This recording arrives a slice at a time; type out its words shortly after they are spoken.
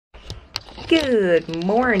Good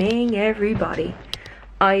morning, everybody.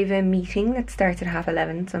 I've a meeting that starts at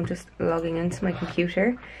 11:30, so I'm just logging into my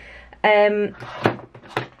computer.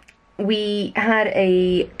 We had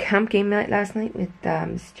a camp game night last night with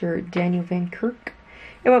Mr. Daniel Van Kirk.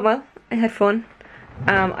 It went well. I had fun.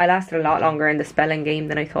 I lasted a lot longer in the spelling game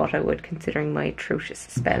than I thought I would, considering my atrocious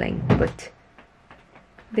spelling, but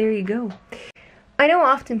there you go. I know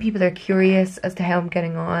often people are curious as to how I'm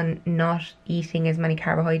getting on not eating as many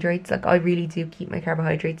carbohydrates. Like, I really do keep my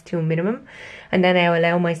carbohydrates to a minimum, and then I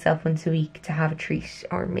allow myself once a week to have a treat,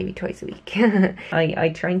 or maybe twice a week.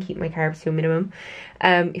 I try and keep my carbs to a minimum.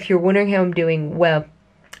 If you're wondering how I'm doing, well,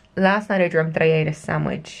 last night I dreamt that I ate a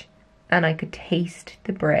sandwich and I could taste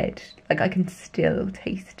the bread. Like, I can still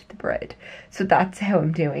taste the bread. So that's how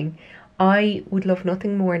I'm doing. I would love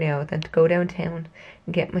nothing more now than to go downtown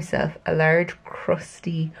and get myself a large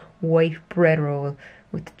crusty white bread roll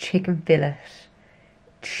with chicken fillet,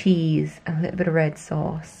 cheese and a little bit of red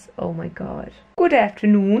sauce. Oh my god. Good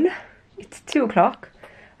afternoon. It's 2 o'clock.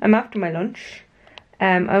 I'm after my lunch.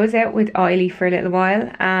 I was out with Eiley for a little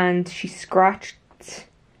while and she scratched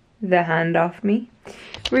the hand off me.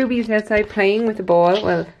 Ruby's outside playing with the ball.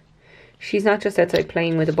 Well, she's not just outside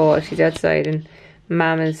playing with the ball, she's outside and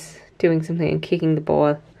Mama's doing something and kicking the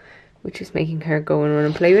ball, which is making her go and run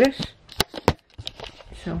and play with it.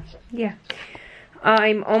 So yeah,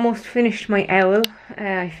 I'm almost finished my owl.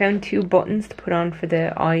 I found 2 buttons to put on for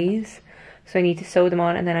the eyes, so I need to sew them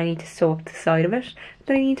on, and then I need to sew up the side of it.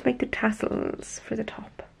 Then I need to make the tassels for the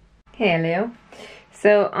top. Hello.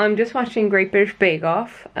 So I'm just watching Great British Bake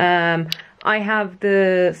Off. I have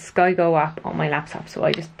the Sky Go app on my laptop, so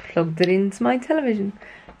I just plugged it into my television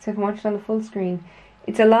so I can watch it on the full screen.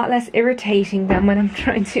 It's a lot less irritating than when I'm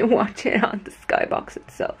trying to watch it on the Skybox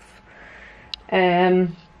itself.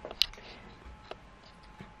 I'm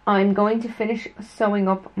going to finish sewing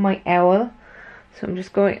up my owl. So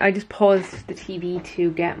I just paused the TV to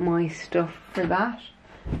get my stuff for that.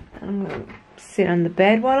 And I'm going to sit on the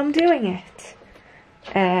bed while I'm doing it.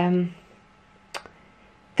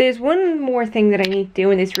 There's one more thing that I need to do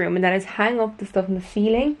in this room, and that is hang up the stuff on the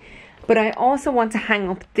ceiling. But I also want to hang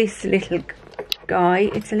up this little guy.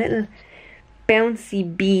 It's a little bouncy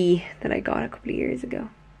bee that I got a couple of years ago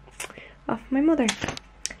off my mother,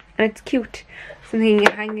 and it's cute. Something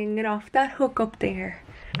hanging it off that hook up there.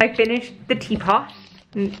 I finished the teapot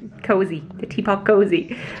cozy, the teapot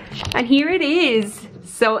cozy, and here it is.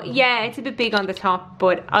 So yeah, it's a bit big on the top,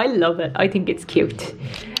 but I love it. I think it's cute.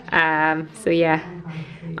 So yeah,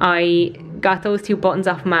 I got those 2 buttons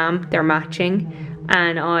off Mam. They're matching.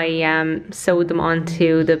 And I sewed them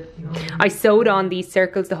onto I sewed on these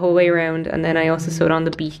circles the whole way around, and then I also sewed on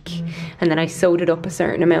the beak, and then I sewed it up a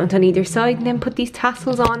certain amount on either side, and then put these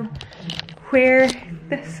tassels on where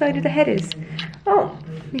the side of the head is. Oh,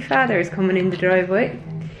 my father is coming in the driveway.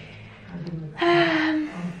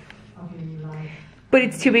 But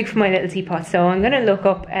it's too big for my little teapot, so I'm gonna look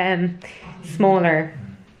up smaller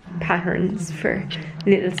patterns for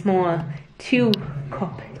little small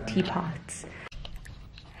 2-cup teapots.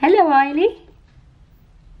 Hello, Eiley.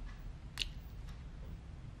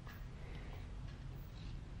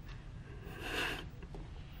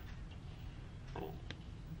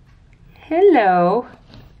 Hello.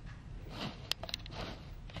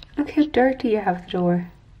 Look how dirty you have the door.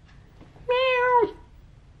 Meow.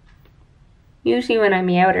 Usually when I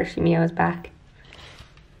meow her, she meows back.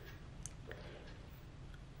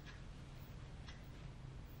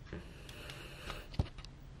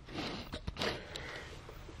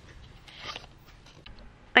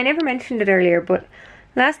 I never mentioned it earlier, but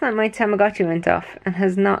last night my Tamagotchi went off and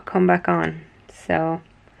has not come back on, so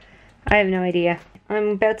I have no idea.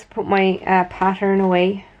 I'm about to put my pattern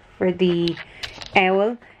away for the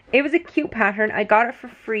owl. It was a cute pattern. I got it for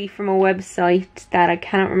free from a website that I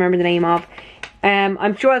cannot remember the name of.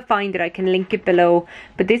 I'm sure I'll find it. I can link it below.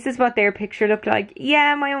 But this is what their picture looked like.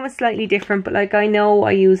 Yeah, my own was slightly different, but like I know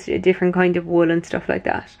I used a different kind of wool and stuff like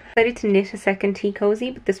that. I decided to knit a second tea cozy,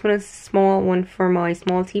 but this one is a small one for my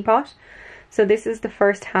small teapot. So this is the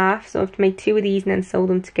first half, so I have to make 2 of these and then sew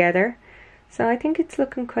them together. So I think it's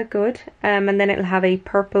looking quite good. And then it'll have a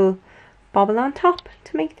purple bobble on top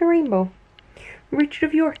to make the rainbow. Richard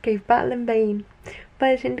of York gave battle in vain.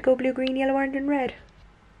 Violet, indigo, blue, green, yellow, orange and red.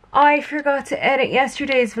 I forgot to edit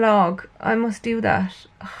yesterday's vlog. I must do that.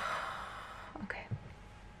 Okay.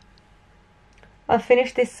 I'll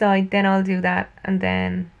finish this side, then I'll do that, and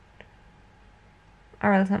then...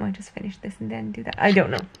 Or else I might just finish this and then do that. I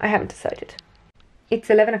don't know. I haven't decided. It's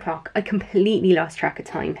 11 o'clock. I completely lost track of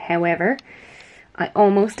time. However, I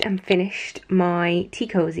almost am finished my tea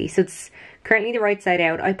cozy. So it's currently the right side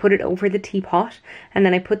out. I put it over the teapot, and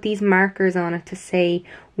then I put these markers on it to say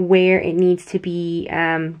where it needs to be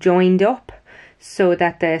joined up, so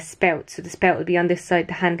that the spout will be on this side,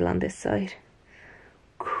 the handle on this side.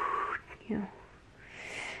 You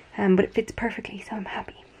know. But it fits perfectly, so I'm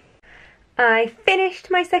happy. I finished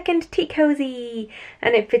my second tea cozy,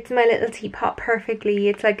 and it fits my little teapot perfectly.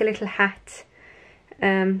 It's like a little hat.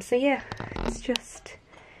 So yeah, it's just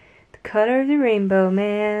the colour of the rainbow,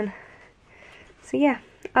 man. So yeah,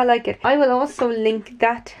 I like it. I will also link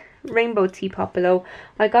that rainbow teapot below.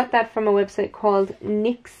 I got that from a website called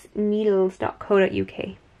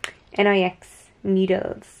nixneedles.co.uk.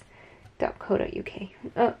 nixneedles.co.uk.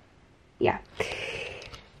 Oh, yeah.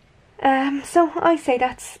 So I say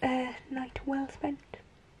that's a night well spent.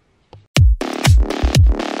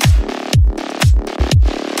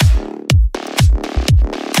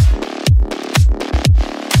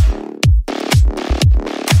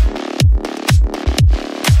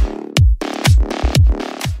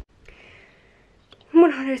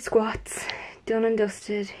 Squats done and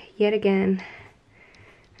dusted yet again.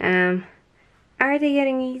 Are they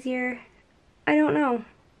getting easier? I don't know.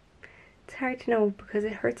 It's hard to know because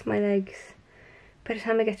it hurts my legs. By the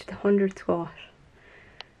time I get to the 100th squat,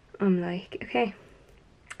 I'm like, okay,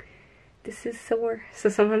 this is sore. So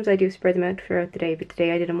sometimes I do spread them out throughout the day, but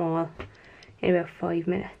today I did them all in about 5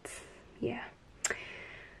 minutes. Yeah.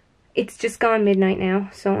 It's just gone midnight now,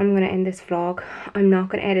 so I'm going to end this vlog. I'm not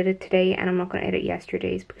going to edit it today, and I'm not going to edit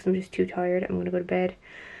yesterday's because I'm just too tired. I'm going to go to bed.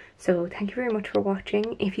 So thank you very much for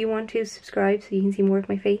watching. If you want to subscribe so you can see more of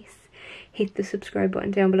my face, hit the subscribe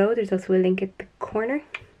button down below. There's also a link at the corner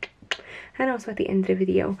and also at the end of the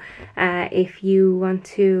video. If you want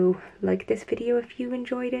to like this video, if you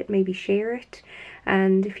enjoyed it, maybe share it.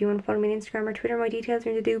 And if you want to follow me on Instagram or Twitter, my details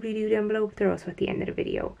are in the doobly-doo down below, but they're also at the end of the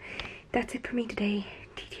video. That's it for me today.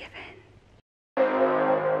 TTFN.